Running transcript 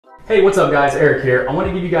Hey, what's up guys, Eric here. I want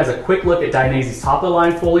to give you guys a quick look at Dainese's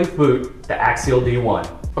top-of-the-line full-length boot, the Axial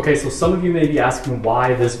D1. Okay, so some of you may be asking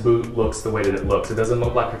why this boot looks the way that it looks. It doesn't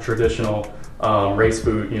look like a traditional race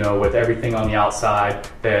boot, with everything on the outside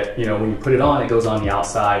that, when you put it on, it goes on the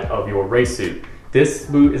outside of your race suit. This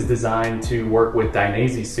boot is designed to work with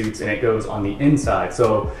Dainese suits, and it goes on the inside.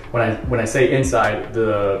 So when I say inside,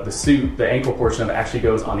 the suit, the ankle portion of it actually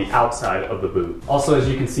goes on the outside of the boot. Also, as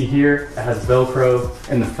you can see here, it has Velcro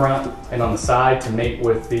in the front and on the side to mate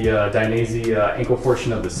with the Dainese ankle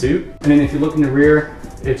portion of the suit. And then if you look in the rear,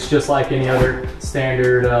 it's just like any other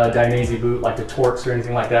standard Dainese boot, like the Torx or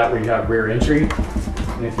anything like that, where you have rear entry.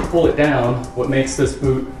 And if you pull it down, what makes this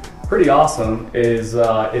boot pretty awesome is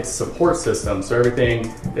its support system. So everything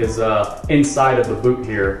is inside of the boot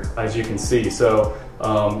here, as you can see. So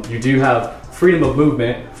you do have freedom of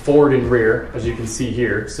movement forward and rear, as you can see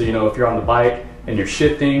here. So if you're on the bike and you're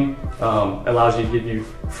shifting, allows you to give you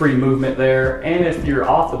free movement there. And if you're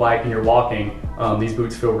off the bike and you're walking, these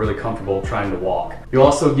boots feel really comfortable trying to walk. You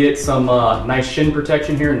also get some nice shin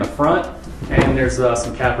protection here in the front, and there's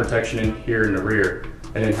some calf protection in here in the rear.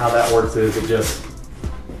 And then how that works is it just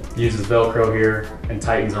uses Velcro here and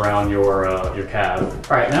tightens around your calf.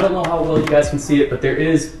 All right, and I don't know how well you guys can see it, but there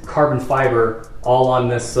is carbon fiber all on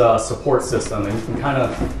this support system, and you can kind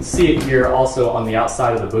of see it here also on the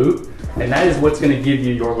outside of the boot. And that is what's going to give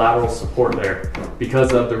you your lateral support there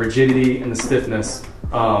because of the rigidity and the stiffness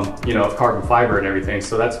of carbon fiber and everything.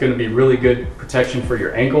 So that's going to be really good protection for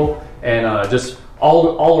your ankle, and just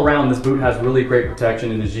all around, this boot has really great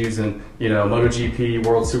protection and is used in, MotoGP,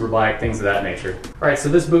 World Superbike, things of that nature. All right, so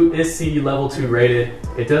this boot is CE Level 2 rated.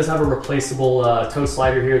 It does have a replaceable toe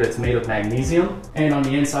slider here that's made of magnesium. And on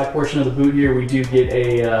the inside portion of the boot here, we do get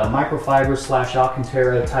a microfiber /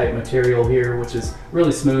 Alcantara type material here, which is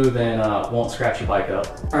really smooth and won't scratch your bike up.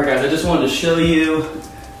 All right guys, I just wanted to show you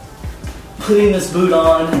putting this boot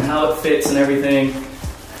on and how it fits and everything.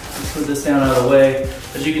 Let's put this down out of the way.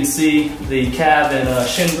 As you can see, the calf and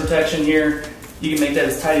shin protection here, you can make that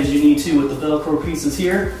as tight as you need to with the Velcro pieces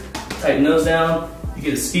here. Tighten those down. You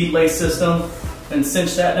get a speed lace system, and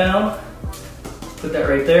cinch that down. Put that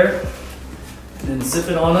right there, and then zip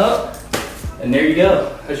it on up, and there you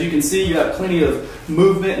go. As you can see, you have plenty of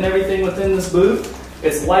movement and everything within this boot.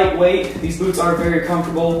 It's lightweight. These boots are very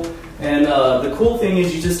comfortable, and the cool thing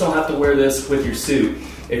is you just don't have to wear this with your suit.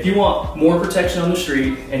 If you want more protection on the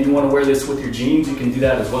street and you want to wear this with your jeans, you can do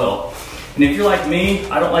that as well. And if you're like me,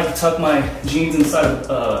 I don't like to tuck my jeans inside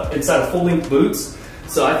of full-length boots.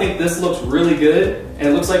 So I think this looks really good, and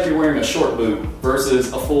it looks like you're wearing a short boot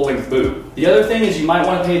versus a full-length boot. The other thing is you might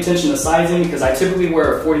want to pay attention to sizing, because I typically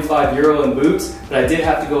wear a 45 euro in boots, but I did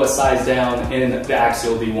have to go a size down in the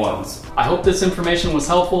Axial D1s. I hope this information was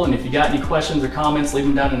helpful, and if you got any questions or comments, leave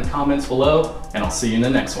them down in the comments below, and I'll see you in the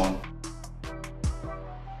next one.